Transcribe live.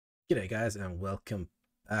G'day guys and welcome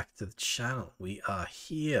back to the channel. We are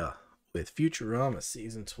here with Futurama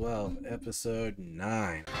Season 12, Episode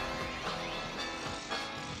 9.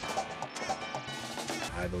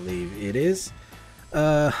 I believe it is.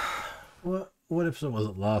 What episode was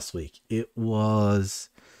it last week? It was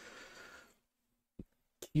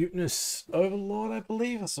Cuteness Overlord, I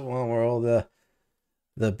believe. That's the one where all the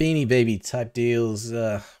Beanie Baby type deals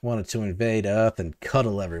wanted to invade Earth and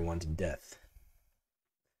cuddle everyone to death.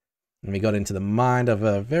 And we got into the mind of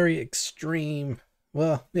a very extreme,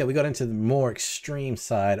 well, yeah, we got into the more extreme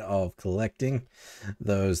side of collecting.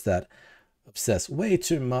 Those that obsess way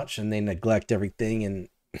too much and they neglect everything and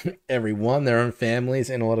everyone, their own families,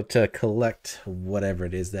 in order to collect whatever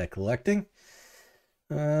it is they're collecting.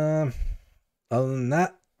 Other than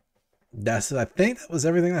that, I think that was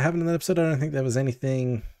everything that happened in that episode. I don't think there was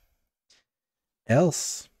anything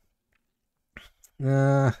else.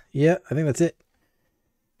 Yeah, I think that's it.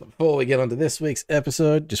 Before we get on to this week's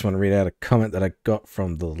episode, just want to read out a comment that I got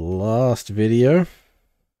from the last video.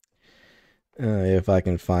 If I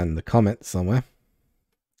can find the comment somewhere.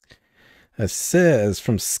 It says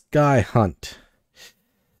from Sky Hunt,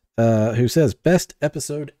 who says, best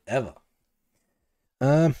episode ever.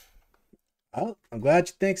 I'm glad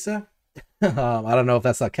you think so. I don't know if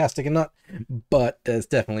that's sarcastic or not, but there's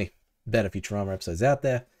definitely better Futurama episodes out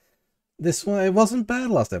there. This one, it wasn't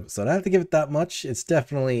bad last episode. I have to give it that much. It's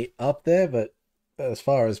definitely up there, but as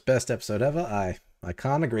far as best episode ever, I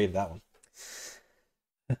can't agree to that one.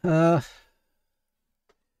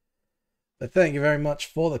 But thank you very much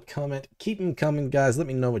for the comment. Keep them coming, guys. Let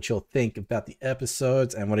me know what you'll think about the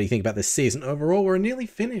episodes and what do you think about this season overall. We're nearly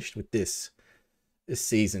finished with this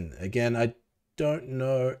season. Again, I don't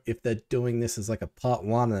know if they're doing this as like a part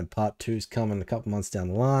 1 and then part 2's coming a couple months down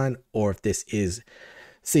the line, or if this is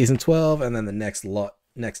Season 12, and then the next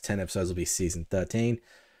 10 episodes will be Season 13.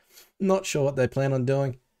 Not sure what they plan on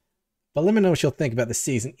doing, but let me know what you'll think about the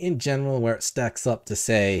season in general, where it stacks up to,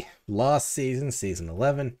 say, last season, Season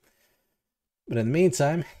 11. But in the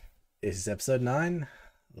meantime, this is Episode 9.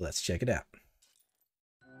 Let's check it out.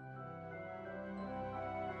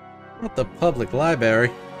 Not the public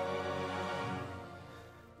library.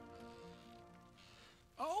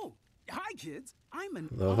 Oh, hi kids. I'm an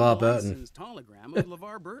LeVar Burton. unlicensed hologram of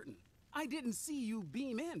LeVar Burton. I didn't see you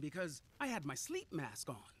beam in because I had my sleep mask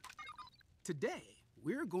on. Today,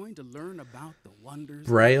 we're going to learn about the wonders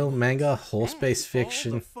Braille, of manga, books horse-based and all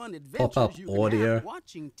fiction, the fun pop-up adventures you can audio, have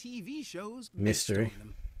watching TV shows based mystery. on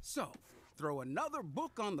them. So, throw another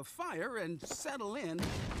book on the fire and settle in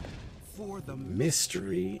for the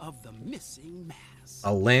mystery of the missing mask.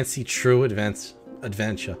 A Lancy True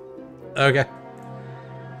adventure. Okay.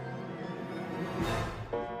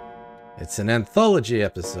 It's an anthology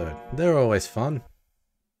episode. They're always fun.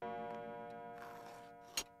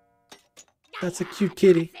 That's a cute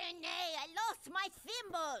kitty. I lost my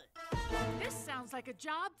thimble. This sounds like a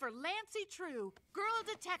job for Lancy True, girl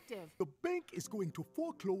detective. The bank is going to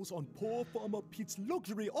foreclose on poor Farmer Pete's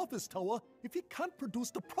luxury office tower if he can't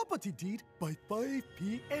produce the property deed by 5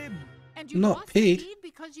 p.m. And you Not lost Pete. the deed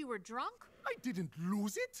because you were drunk? I didn't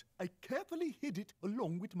lose it. I carefully hid it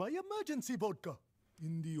along with my emergency vodka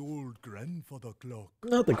in the old grandfather clock.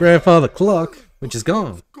 Not the grandfather clock, which is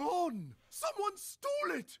gone. It's gone. Someone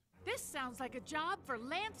stole it. This sounds like a job for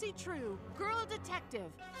Lancy True, girl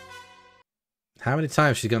detective. How many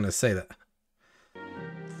times is she gonna say that?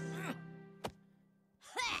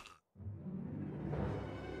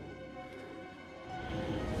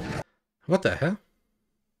 What the hell?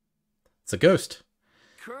 It's a ghost.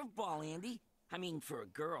 Curveball, Andy. I mean, for a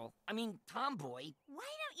girl. I mean, tomboy. Why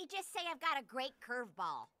don't you just say I've got a great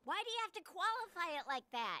curveball? Why do you have to qualify it like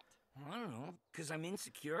that? I don't know, because I'm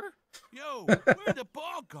insecure. Yo, where'd the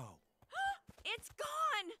ball go? It's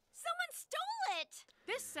gone! Someone stole it!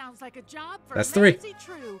 This sounds like a job for That's 3. Lancy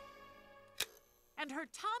True. And her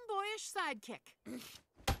tomboyish sidekick.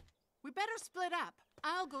 We better split up.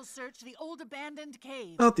 I'll go search the old abandoned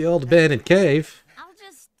cave. Not the old abandoned cave. I'll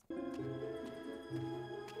just...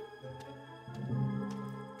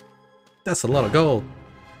 That's a lot of gold.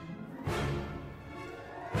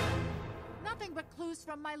 Nothing but clues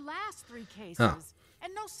from my last 3 cases. Huh.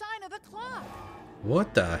 And no sign of the clock.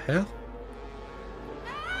 What the hell?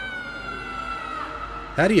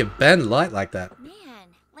 How do you bend light like that?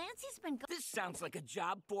 Man, Lancy's been... This sounds like a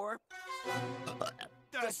job for...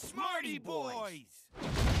 The Smarty Boys!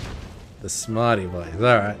 The Smarty Boys,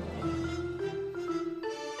 alright.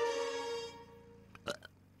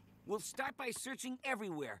 We'll start by searching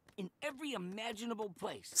everywhere, in every imaginable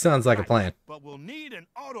place. Sounds like a plan. But we'll need an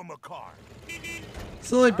automacar.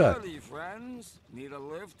 Silly bug. Howdy, friends. Need a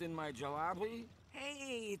lift in my jalopy?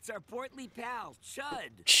 Hey, it's our portly pal,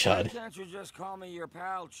 Chud. Chud. Why can't you just call me your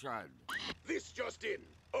pal, Chud? This just in.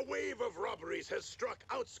 A wave of robberies has struck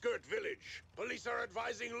Outskirt Village. Police are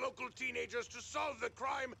advising local teenagers to solve the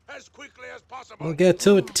crime as quickly as possible. We'll get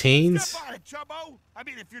to it, teens. Step on it, Chubbo. I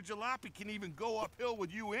mean, if your jalopy can even go uphill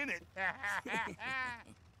with you in it.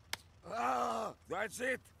 Ah, that's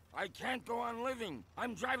it. I can't go on living.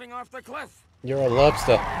 I'm driving off the cliff. You're a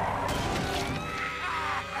lobster.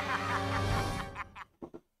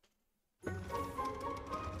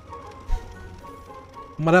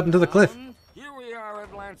 What happened to the cliff? Here we are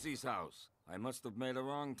at Lancey's house. I must have made a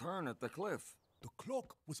wrong turn at the cliff. The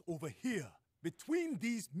clock was over here, between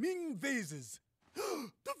these Ming vases.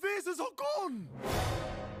 The vases are gone!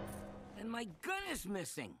 And my gun is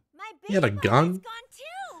missing. My You had a baby gun? is gone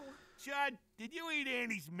too. Chud, did you eat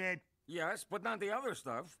Annie's mint? Yes, but not the other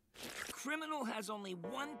stuff. Criminal has only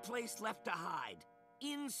one place left to hide.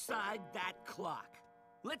 Inside that clock.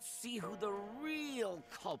 Let's see who the real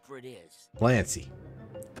culprit is. Clancy.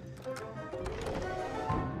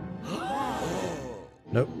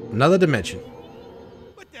 Nope. Another dimension.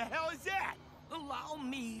 What the hell is that? Allow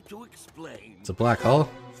me to explain. It's a black hole.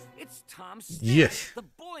 It's Tom Smith, Yes. the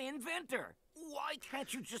boy inventor. Why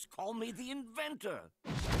can't you just call me the inventor?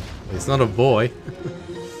 It's not a boy.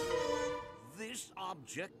 This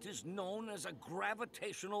object is known as a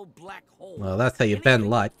gravitational black hole. Well, that's how you bend Anything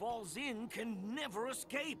light. that falls in can never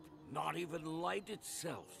escape. Not even light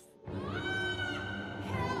itself.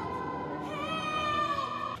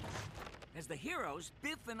 As the heroes,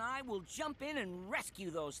 Biff and I will jump in and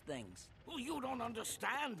rescue those things. Well, you don't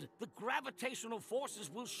understand. The gravitational forces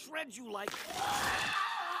will shred you like...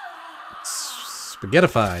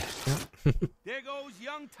 Spaghettified. There goes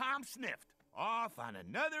young Tom Snift, off on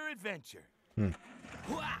another adventure. Enjoy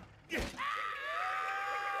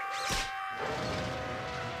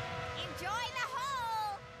the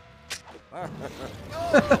hole.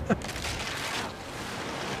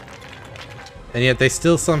 And yet they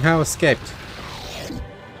still somehow escaped.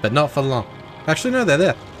 But not for long. Actually, no, they're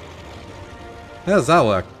there. How does that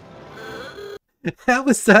work? How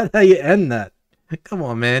is that how you end that? Come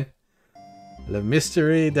on, man. Le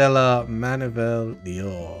Mystery de la Manivelle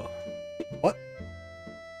d'Or. What?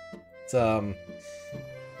 It's,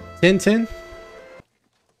 Tintin?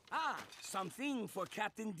 Ah, something for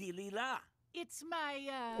Captain Delila. It's my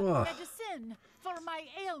Ugh. medicine for my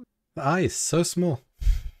ailment. The eye is so small.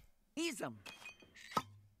 He's 'em.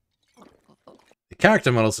 The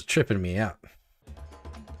character models are tripping me out.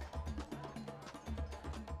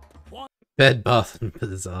 Bed, bath, and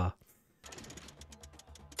bizarre.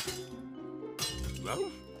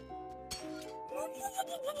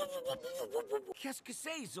 Qu'est-ce que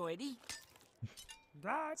c'est, Zoidy?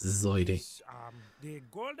 That's Zoidy. the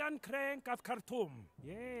golden crank of Khartoum.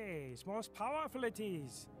 Yes, most powerful it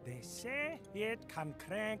is. They say it can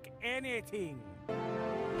crank anything.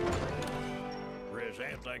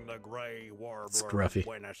 Presenting the Gray Warbler Scruffy. of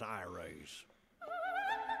Buenos Aires.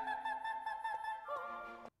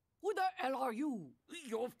 Who the hell are you?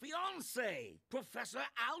 Your fiancé, Professor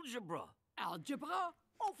Algebra. Algebra?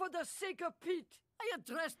 Oh, for the sake of Pete, I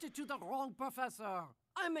addressed it to the wrong professor.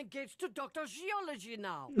 I'm engaged to Dr. Geology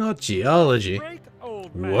now. Not geology. Break,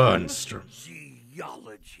 old man. Monster.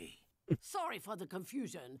 Geology. Sorry for the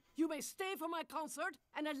confusion. You may stay for my concert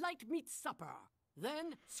and a light meat supper.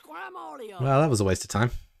 Then, scramolio. Well, that was a waste of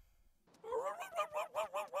time.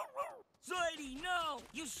 Zoidy, no!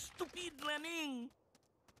 You stupid lemming!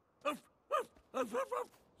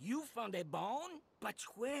 You found a bone? But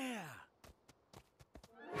where?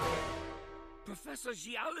 Professor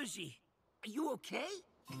Geology, are you okay?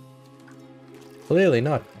 Clearly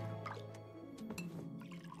not.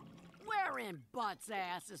 Where in butt's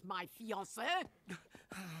ass is my fiancé?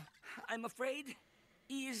 I'm afraid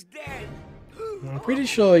he is dead. I'm pretty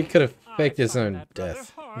sure he could have faked his find own that rather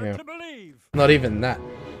death. hard Yeah. to believe. Not even that.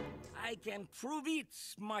 I can prove it,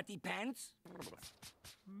 smarty pants.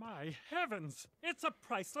 My heavens! It's a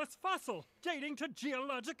priceless fossil dating to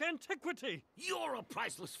geologic antiquity. You're a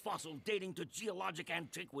priceless fossil dating to geologic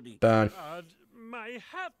antiquity. Burn. God, my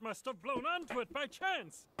hat must have blown onto it by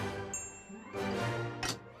chance.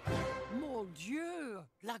 Mon Dieu!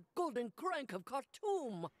 La golden crank of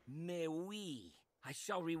Khartoum! Mais oui. I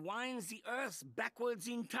shall rewind the earth backwards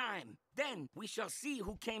in time. Then we shall see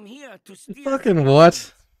who came here to steal. Fucking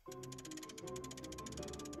what?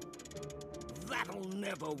 That'll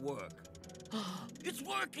never work. It's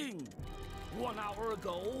working. 1 hour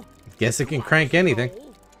ago. Guess it can crank anything.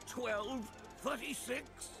 12:36.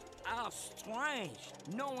 How strange.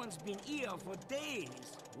 No one's been here for days,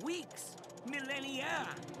 weeks, millennia.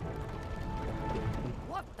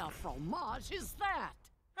 What the fromage is that?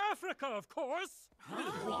 Africa, of course.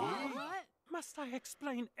 What? Must I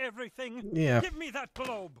explain everything? Yeah. Give me that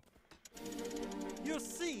globe. You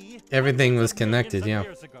see, Everything was hundreds of connected, millions yeah. of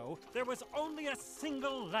years ago, there was only a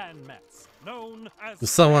single landmass known as.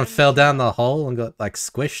 Someone fell down the hole and got like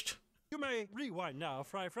squished. You may rewind now,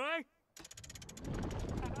 Fry.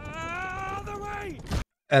 Out of the way!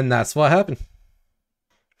 And that's what happened.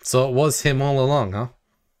 So it was him all along, huh?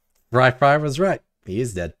 Fry was right. He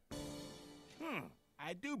is dead.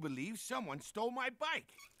 I do believe someone stole my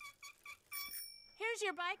bike. Here's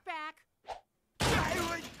your bike back.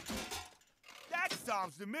 That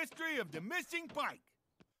solves the mystery of the missing bike.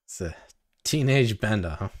 It's a teenage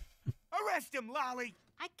bender, huh? Arrest him, Lolly!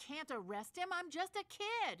 I can't arrest him. I'm just a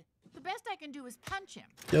kid. The best I can do is punch him.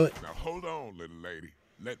 Do it. Now hold on, little lady.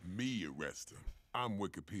 Let me arrest him. I'm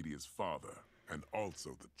Wikipedia's father and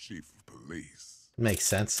also the chief of police. Makes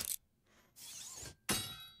sense.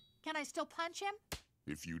 Can I still punch him?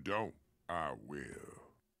 If you don't, I will.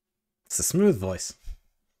 It's a smooth voice.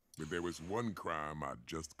 But there was one crime I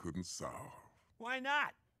just couldn't solve. Why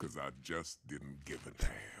not? Because I just didn't give a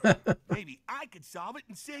damn. Maybe I could solve it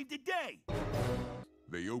and save the day.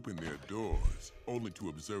 They opened their doors only to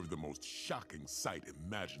observe the most shocking sight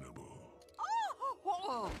imaginable.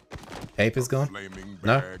 Ape is gone? Flaming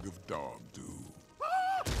No? bag of dog dew.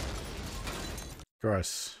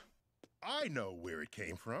 Gross. I know where it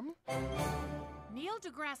came from. Neil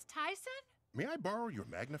deGrasse Tyson? May I borrow your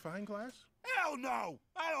magnifying glass? Hell no!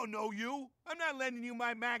 I don't know you. I'm not lending you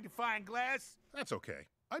my magnifying glass. That's okay.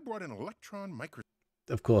 I brought an electron microscope.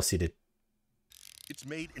 Of course he did. It's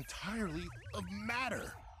made entirely of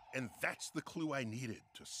matter. And that's the clue I needed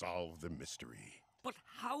to solve the mystery. But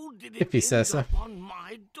how did If it he end says so. up on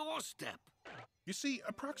my doorstep? You see,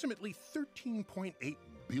 approximately 13.8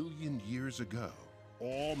 billion years ago,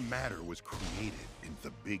 all matter was created in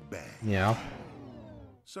the Big Bang. Yeah.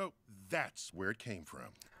 So that's where it came from.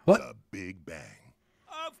 What? The Big Bang.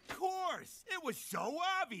 Of course! It was so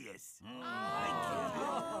obvious.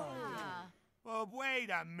 Oh, wait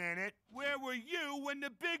a minute. Where were you when the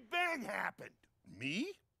Big Bang happened? Me?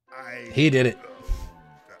 He did it.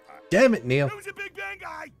 Damn it, Neil. Who's a Big Bang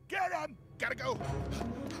guy? Get him! Gotta go.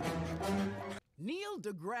 Neil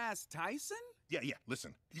deGrasse Tyson? Yeah.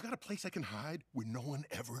 Listen, you got a place I can hide where no one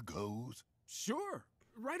ever goes? Sure.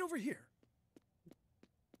 Right over here.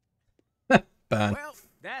 Burn. Well,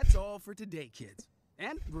 that's all for today, kids.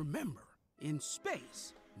 And remember, in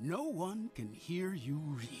space, no one can hear you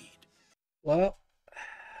read. Well,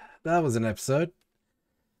 that was an episode.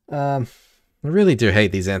 I really do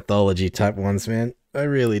hate these anthology type ones, man. I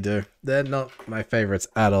really do. They're not my favorites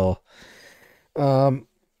at all.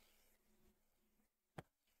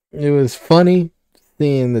 It was funny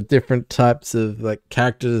seeing the different types of like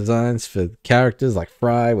character designs for characters like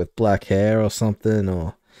Fry with black hair or something,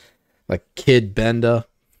 or like Kid Bender.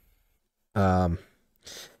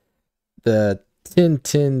 The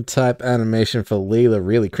Tintin type animation for Leela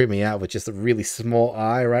really creeped me out with just a really small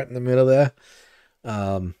eye right in the middle there.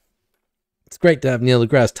 It's great to have Neil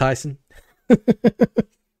deGrasse Tyson. Did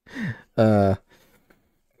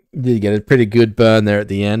get a pretty good burn there at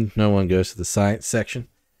the end. No one goes to the science section.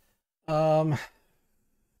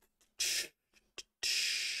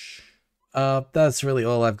 That's really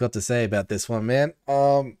all I've got to say about this one, man.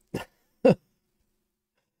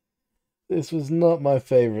 This was not my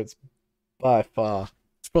favorites by far.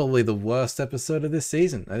 It's probably the worst episode of this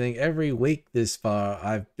season. I think every week this far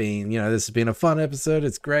I've been, this has been a fun episode.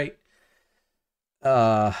 It's great.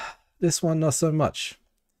 This one not so much.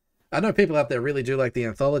 I know people out there really do like the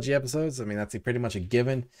anthology episodes. I mean, that's pretty much a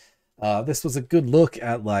given. This was a good look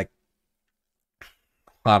at like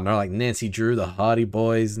Nancy Drew, the Hardy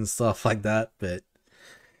Boys and stuff like that, but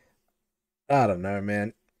I don't know,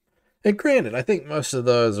 man. And granted, I think most of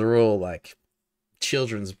those are all like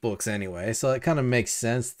children's books anyway, so it kind of makes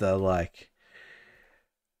sense that like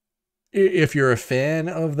if you're a fan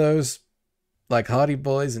of those like Hardy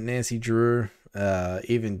Boys and Nancy Drew,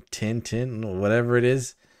 even Tintin or whatever it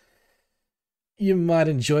is, you might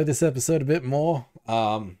enjoy this episode a bit more.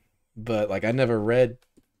 But like I never read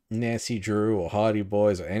Nancy Drew or Hardy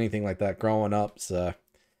Boys or anything like that growing up, so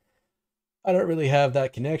I don't really have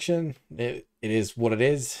that connection. It is what it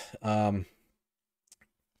is. I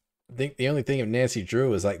think the only thing of Nancy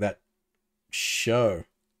Drew is like that show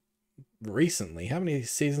recently. How many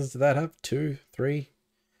seasons did that have? 2, 3?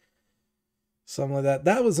 Something like that.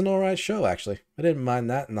 That was an alright show, actually. I didn't mind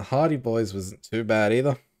that, and the Hardy Boys wasn't too bad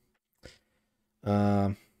either.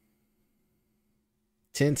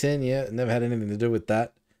 Tintin, yeah, never had anything to do with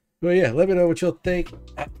that. But yeah, let me know what you'll think.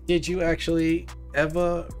 Did you actually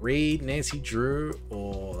ever read Nancy Drew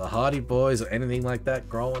or the Hardy Boys or anything like that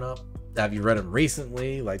growing up? Have you read them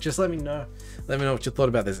recently? Like, just let me know. Let me know what you thought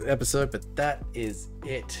about this episode. But that is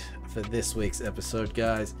it for this week's episode,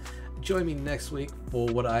 guys. Join me next week for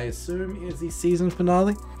what I assume is the season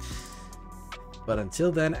finale. But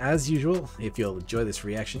until then, as usual, if you'll enjoy this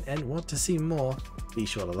reaction and want to see more, be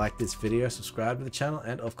sure to like this video, subscribe to the channel,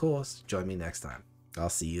 and of course, join me next time. I'll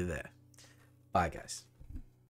see you there. Bye, guys.